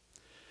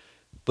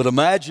 But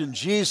imagine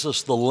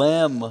Jesus, the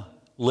lamb,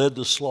 led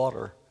to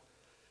slaughter.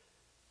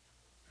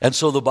 And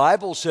so the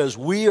Bible says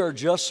we are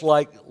just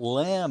like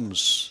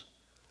lambs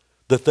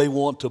that they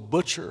want to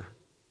butcher.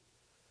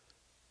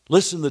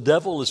 Listen, the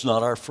devil is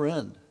not our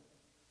friend.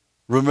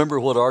 Remember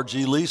what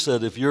R.G. Lee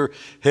said, if you're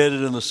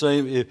headed in the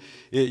same,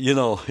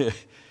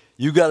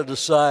 you got to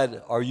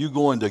decide, are you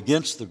going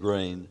against the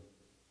grain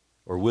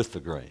or with the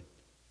grain?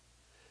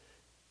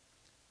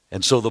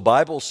 And so the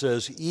Bible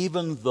says,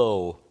 even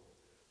though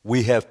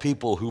we have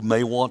people who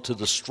may want to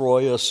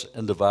destroy us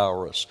and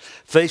devour us,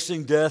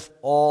 facing death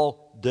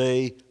all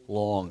day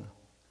long,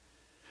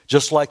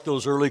 just like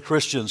those early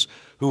Christians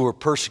who were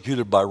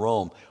persecuted by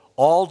Rome,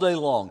 all day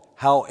long.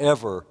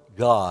 However,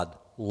 God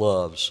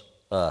loves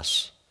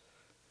us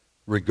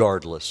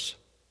regardless.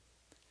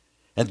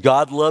 And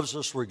God loves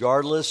us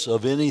regardless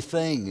of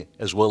anything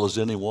as well as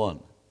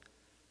anyone.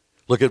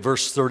 Look at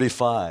verse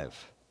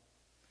 35,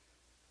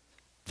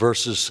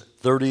 verses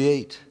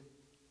 38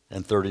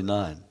 and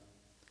 39.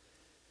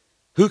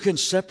 Who can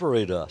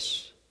separate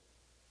us?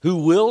 Who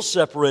will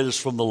separate us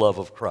from the love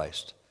of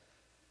Christ?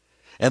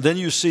 And then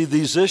you see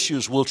these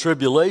issues. Will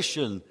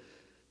tribulation,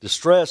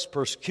 distress,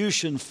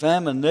 persecution,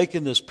 famine,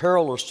 nakedness,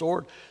 peril, or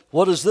sword?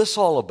 What is this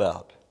all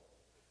about?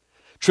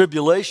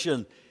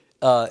 Tribulation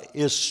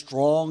is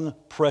strong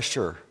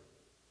pressure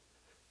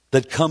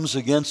that comes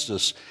against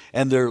us.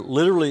 And there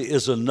literally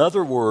is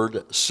another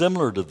word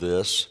similar to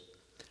this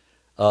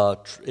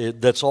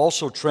that's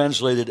also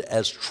translated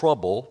as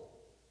trouble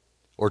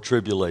or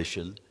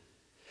tribulation,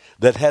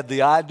 that had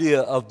the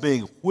idea of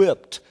being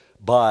whipped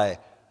by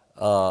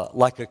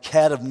like a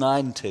cat of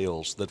nine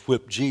tails that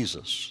whipped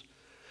Jesus,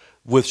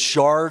 with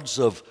shards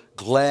of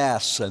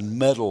glass and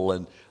metal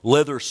and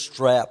leather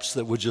straps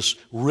that would just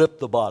rip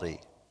the body.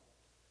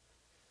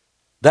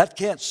 That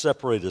can't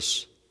separate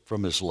us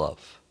from his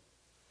love.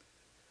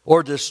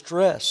 Or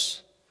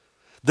distress.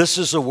 This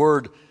is a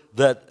word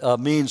that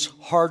means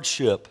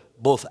hardship,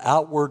 both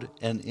outward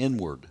and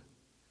inward.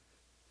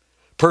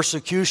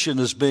 Persecution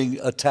is being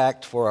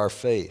attacked for our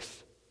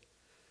faith.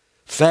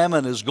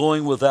 Famine is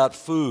going without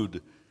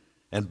food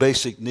and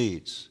basic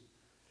needs.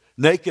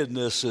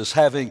 Nakedness is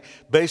having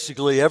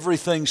basically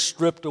everything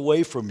stripped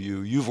away from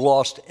you. You've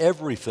lost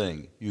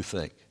everything, you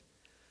think.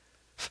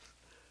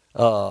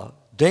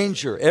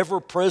 Danger,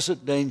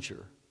 ever-present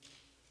danger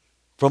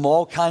from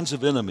all kinds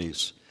of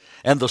enemies.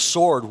 And the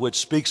sword, which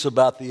speaks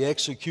about the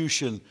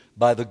execution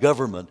by the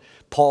government.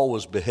 Paul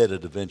was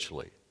beheaded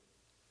eventually.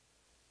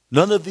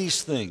 None of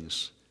these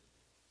things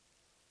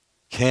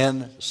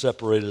can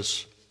separate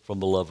us from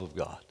the love of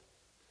God.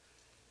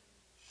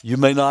 You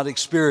may not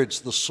experience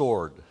the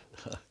sword,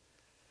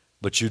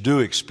 but you do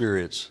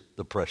experience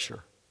the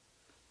pressure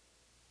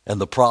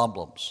and the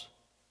problems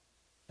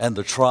and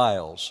the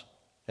trials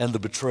and the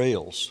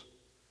betrayals.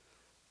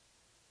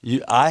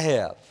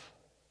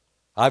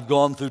 I've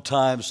gone through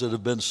times that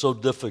have been so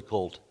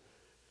difficult,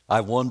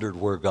 I wondered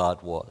where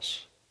God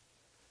was.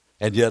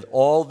 And yet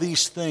all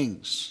these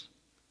things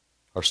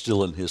are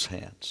still in His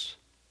hands.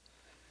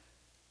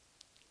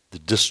 The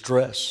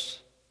distress,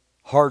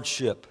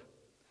 hardship,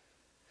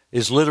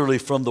 is literally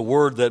from the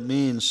word that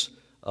means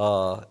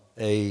a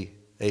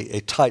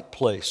tight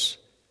place.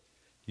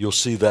 You'll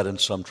see that in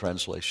some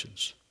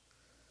translations.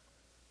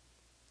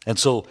 And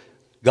so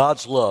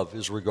God's love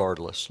is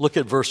regardless. Look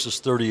at verses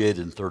 38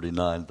 and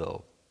 39,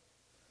 though.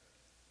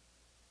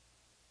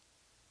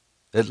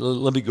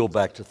 Let me go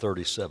back to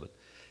 37.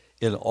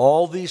 In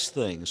all these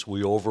things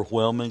we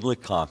overwhelmingly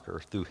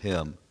conquer through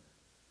Him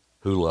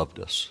who loved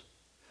us.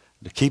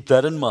 To keep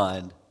that in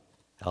mind,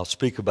 I'll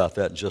speak about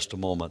that in just a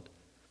moment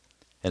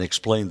and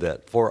explain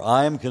that. For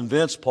I am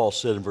convinced, Paul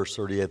said in verse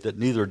 38, that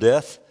neither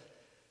death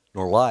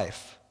nor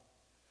life.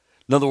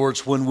 In other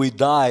words, when we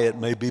die, it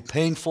may be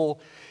painful.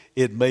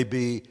 It may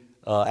be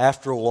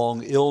after a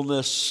long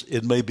illness.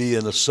 It may be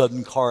in a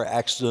sudden car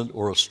accident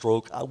or a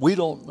stroke. We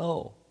don't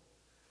know.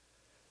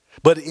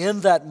 But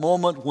in that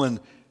moment when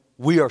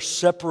we are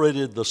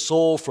separated, the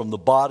soul from the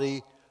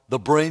body, the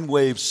brain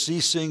waves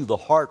ceasing, the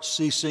heart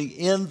ceasing,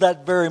 in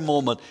that very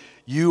moment,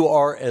 you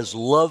are as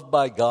loved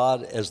by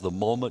God as the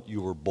moment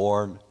you were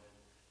born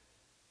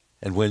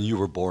and when you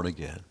were born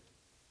again.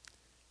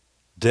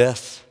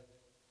 Death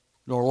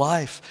nor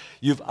life.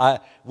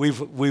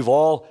 We've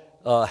all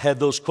had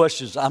those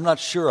questions. I'm not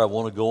sure I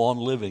want to go on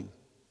living.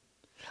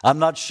 I'm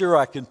not sure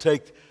I can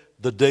take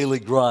the daily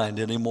grind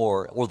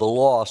anymore, or the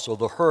loss, or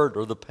the hurt,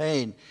 or the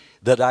pain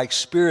that I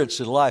experience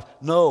in life.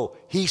 No,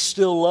 He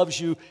still loves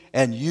you,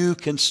 and you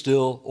can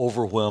still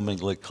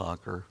overwhelmingly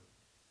conquer.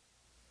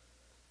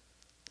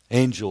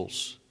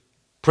 Angels,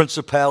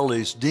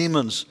 principalities,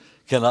 demons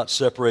cannot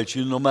separate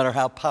you, no matter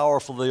how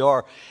powerful they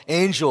are.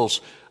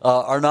 Angels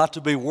are not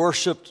to be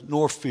worshipped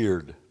nor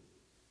feared.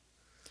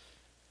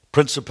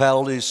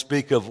 Principalities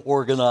speak of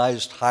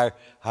organized,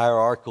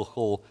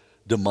 hierarchical,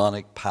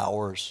 demonic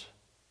powers.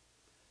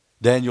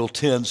 Daniel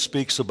 10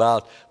 speaks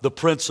about the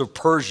prince of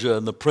Persia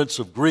and the prince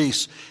of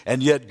Greece,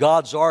 and yet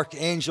God's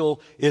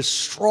archangel is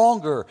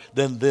stronger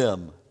than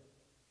them.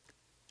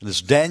 And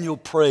as Daniel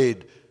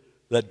prayed,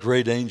 that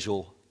great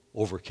angel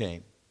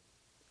overcame.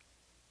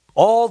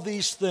 All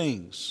these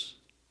things,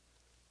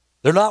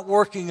 they're not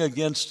working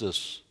against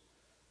us,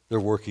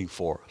 they're working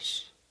for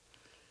us.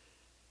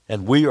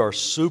 And we are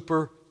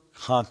super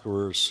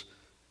conquerors,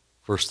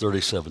 verse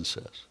 37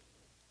 says.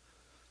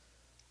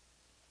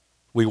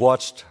 We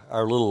watched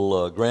our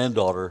little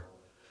granddaughter,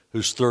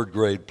 who's third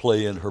grade,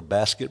 play in her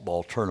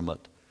basketball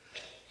tournament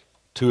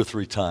 2 or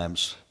 3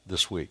 times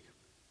this week.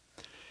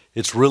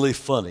 It's really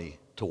funny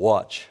to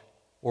watch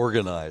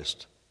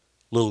organized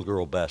little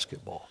girl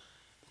basketball.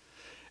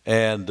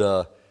 And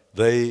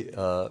they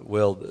give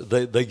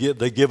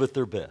it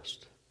their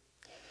best.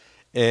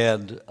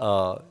 And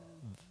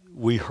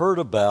we heard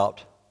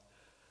about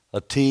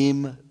a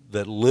team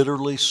that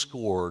literally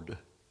scored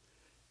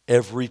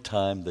every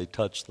time they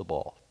touched the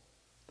ball.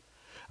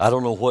 I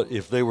don't know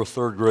if they were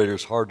third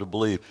graders, hard to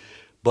believe.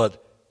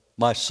 But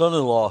my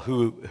son-in-law,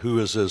 who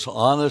is as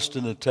honest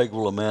and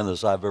integral a man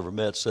as I've ever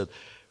met, said,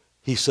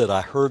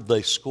 I heard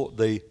they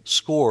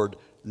scored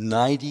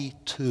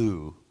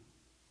 92-2.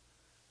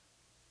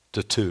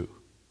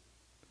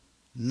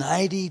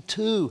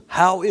 92.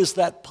 How is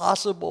that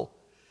possible?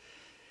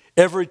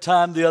 Every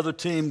time the other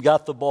team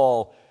got the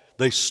ball,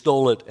 they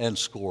stole it and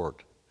scored.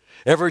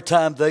 Every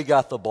time they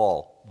got the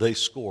ball, they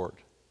scored.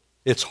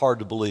 It's hard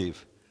to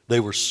believe. They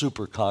were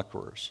super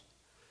conquerors.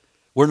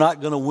 We're not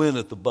going to win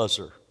at the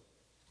buzzer.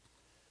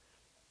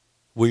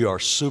 We are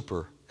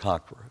super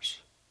conquerors.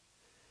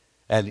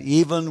 And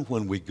even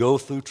when we go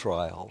through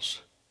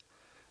trials,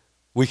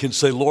 we can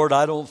say, Lord,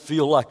 I don't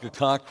feel like a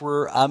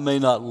conqueror. I may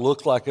not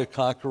look like a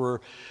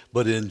conqueror,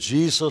 but in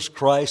Jesus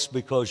Christ,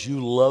 because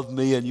you love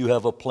me and you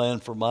have a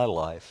plan for my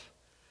life,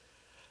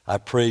 I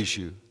praise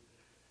you,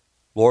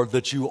 Lord,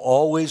 that you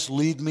always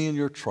lead me in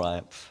your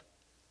triumph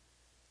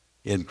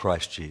in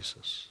Christ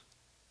Jesus.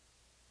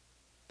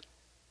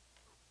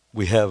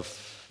 We have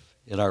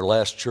in our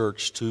last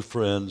church 2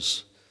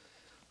 friends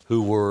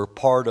who were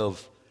part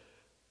of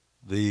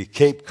the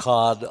Cape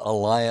Cod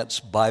Alliance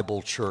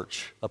Bible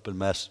Church up in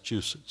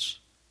Massachusetts.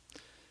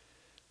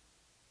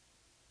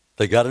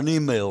 They got an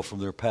email from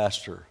their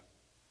pastor.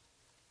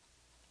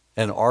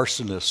 An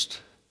arsonist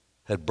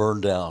had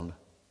burned down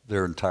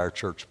their entire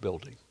church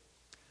building.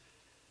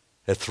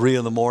 At 3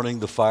 a.m,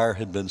 the fire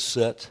had been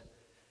set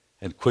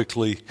and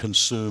quickly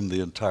consumed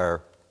the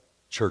entire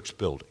church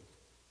building.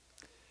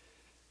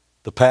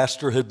 The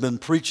pastor had been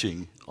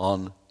preaching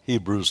on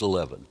Hebrews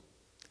 11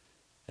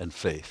 and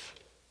faith.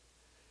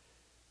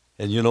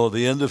 And you know,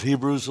 the end of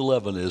Hebrews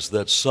 11 is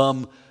that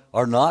some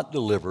are not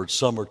delivered,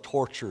 some are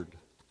tortured,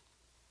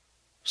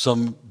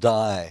 Some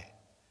die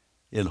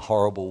in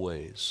horrible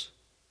ways.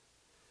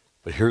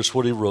 But here's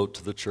what he wrote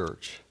to the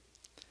church.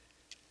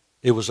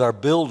 It was our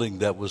building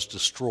that was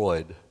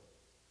destroyed,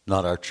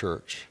 not our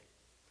church.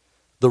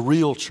 The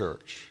real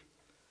church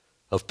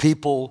of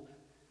people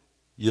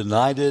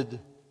united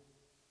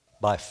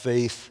by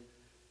faith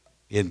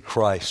in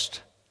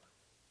Christ,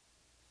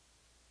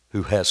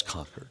 who has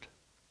conquered.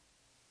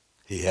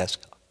 He has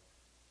conquered.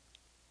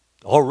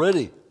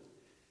 Already,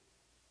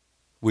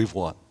 we've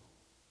won.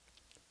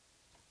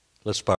 Let's bow.